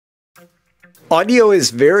Audio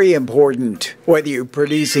is very important, whether you're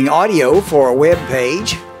producing audio for a web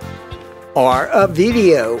page or a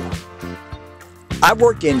video. I've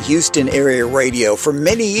worked in Houston area radio for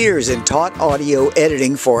many years and taught audio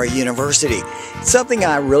editing for a university. It's something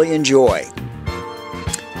I really enjoy.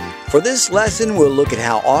 For this lesson, we'll look at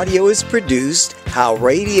how audio is produced, how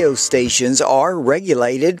radio stations are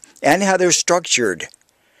regulated, and how they're structured.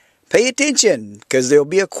 Pay attention, because there'll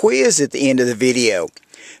be a quiz at the end of the video.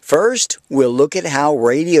 First, we'll look at how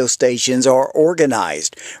radio stations are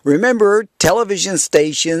organized. Remember, television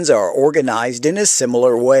stations are organized in a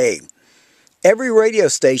similar way. Every radio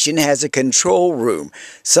station has a control room,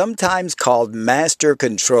 sometimes called master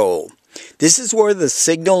control. This is where the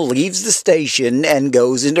signal leaves the station and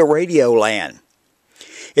goes into radio land.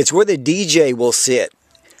 It's where the DJ will sit.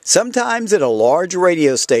 Sometimes at a large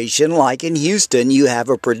radio station, like in Houston, you have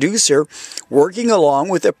a producer working along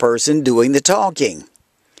with the person doing the talking.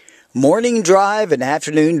 Morning drive and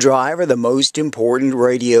afternoon drive are the most important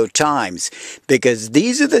radio times because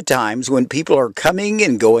these are the times when people are coming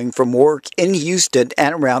and going from work in Houston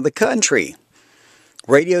and around the country.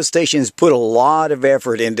 Radio stations put a lot of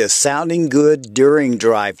effort into sounding good during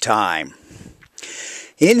drive time.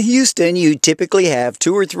 In Houston, you typically have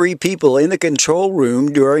 2 or 3 people in the control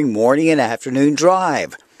room during morning and afternoon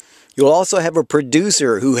drive. You'll also have a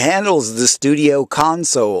producer who handles the studio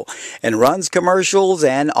console and runs commercials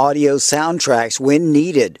and audio soundtracks when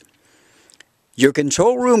needed. Your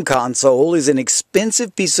control room console is an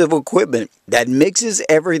expensive piece of equipment that mixes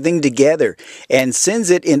everything together and sends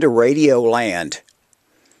it into radio land.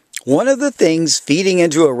 One of the things feeding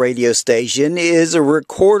into a radio station is a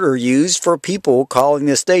recorder used for people calling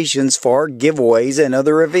the stations for giveaways and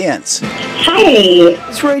other events. Hi!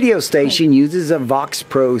 This radio station uses a Vox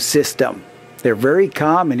Pro system. They're very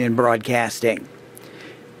common in broadcasting.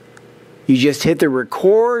 You just hit the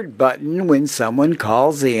record button when someone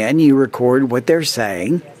calls in. You record what they're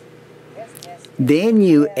saying. Then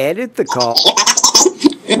you edit the call.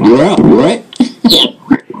 Right?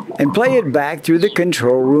 And play it back through the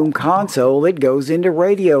control room console that goes into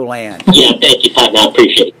radio land. Yeah, thank you, Pat. I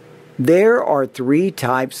appreciate it. There are 3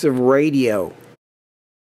 types of radio.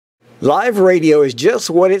 Live radio is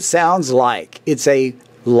just what it sounds like. It's a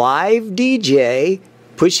live DJ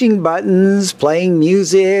pushing buttons, playing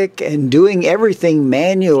music, and doing everything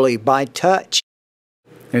manually by touch.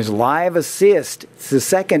 There's live assist. It's the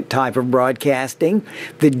second type of broadcasting.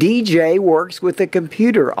 The DJ works with the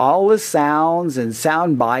computer. All the sounds and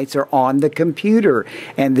sound bites are on the computer,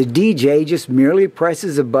 and the DJ just merely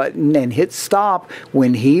presses a button and hits stop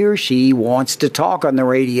when he or she wants to talk on the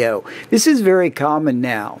radio. This is very common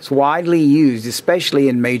now. It's widely used, especially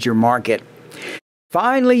in major market.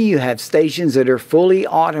 Finally, you have stations that are fully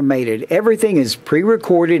automated. Everything is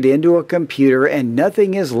pre-recorded into a computer and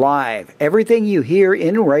nothing is live. Everything you hear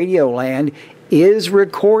in radio land is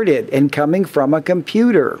recorded and coming from a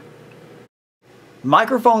computer.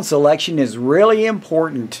 Microphone selection is really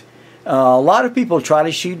important. A lot of people try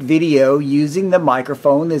to shoot video using the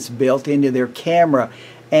microphone that's built into their camera,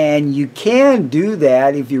 and you can do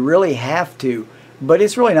that if you really have to. But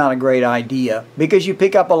it's really not a great idea because you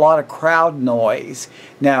pick up a lot of crowd noise.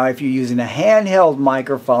 Now, if you're using a handheld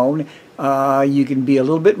microphone, you can be a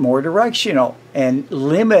little bit more directional and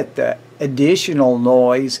limit the additional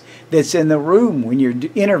noise that's in the room when you're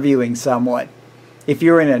interviewing someone. If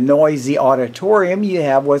you're in a noisy auditorium, you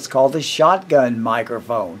have what's called a shotgun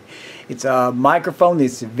microphone. It's a microphone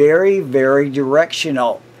that's very, very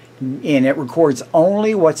directional, and it records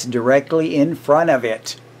only what's directly in front of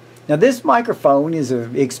it. Now, this microphone is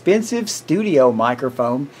an expensive studio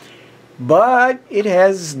microphone, but it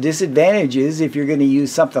has disadvantages if you're going to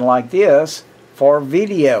use something like this for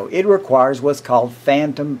video. It requires what's called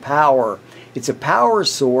phantom power. It's a power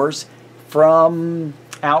source from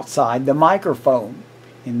outside the microphone.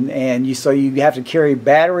 So you have to carry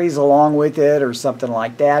batteries along with it or something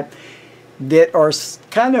like that are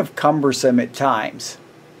kind of cumbersome at times.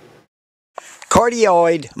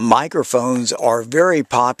 Cardioid microphones are very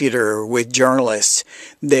popular with journalists.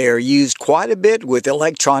 They're used quite a bit with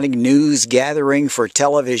electronic news gathering for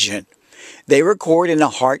television. They record in a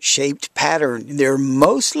heart-shaped pattern. They're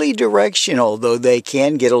mostly directional, though they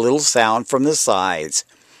can get a little sound from the sides.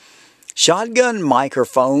 Shotgun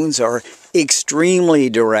microphones are extremely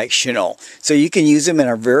directional, so you can use them in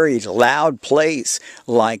a very loud place,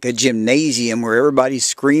 like a gymnasium where everybody's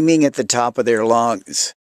screaming at the top of their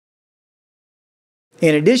lungs.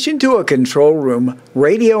 In addition to a control room,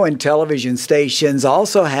 radio and television stations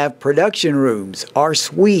also have production rooms, or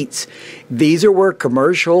suites. These are where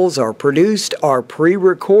commercials are produced or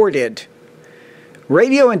pre-recorded.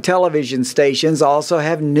 Radio and television stations also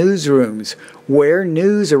have newsrooms, where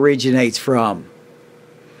news originates from.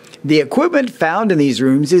 The equipment found in these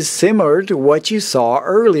rooms is similar to what you saw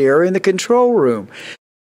earlier in the control room.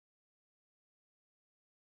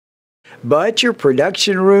 But your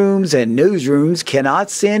production rooms and newsrooms cannot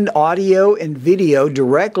send audio and video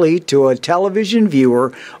directly to a television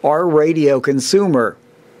viewer or radio consumer.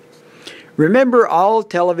 Remember, all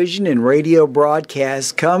television and radio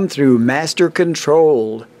broadcasts come through master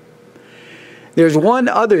control. There's one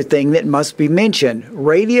other thing that must be mentioned.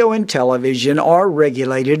 Radio and television are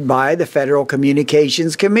regulated by the Federal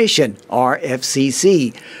Communications Commission, or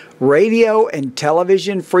FCC. Radio and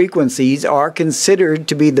television frequencies are considered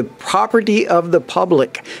to be the property of the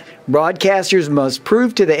public. Broadcasters must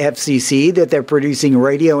prove to the FCC that they're producing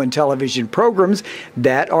radio and television programs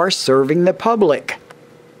that are serving the public.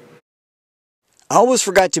 I almost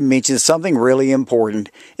forgot to mention something really important.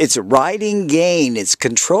 It's writing gain. It's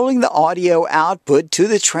controlling the audio output to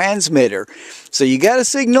the transmitter. So you got a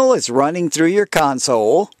signal, it's running through your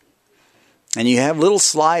console, and you have little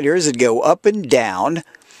sliders that go up and down,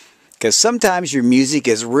 because sometimes your music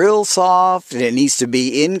is real soft and it needs to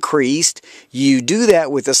be increased. You do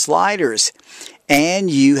that with the sliders.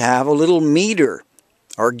 And you have a little meter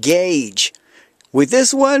or gauge. With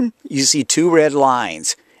this one, you see 2 red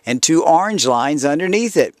lines and 2 orange lines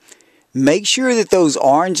underneath it. Make sure that those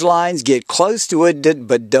orange lines get close to it,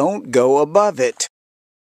 but don't go above it.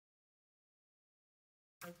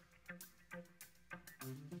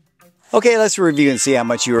 Okay, let's review and see how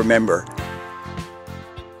much you remember.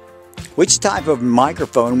 Which type of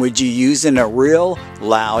microphone would you use in a real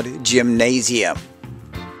loud gymnasium?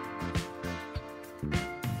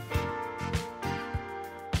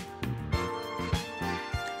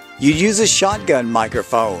 You'd use a shotgun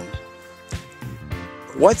microphone.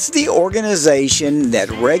 What's the organization that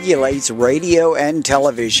regulates radio and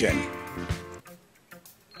television?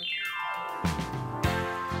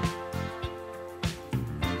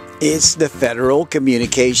 It's the Federal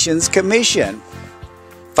Communications Commission.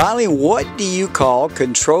 Finally, what do you call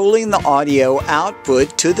controlling the audio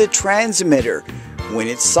output to the transmitter? When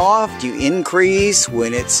it's soft, you increase.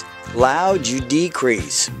 When it's loud, you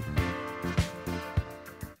decrease.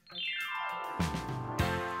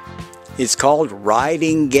 It's called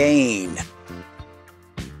writing gain.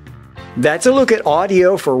 That's a look at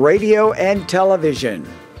audio for radio and television.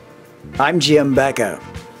 I'm Jim Becka.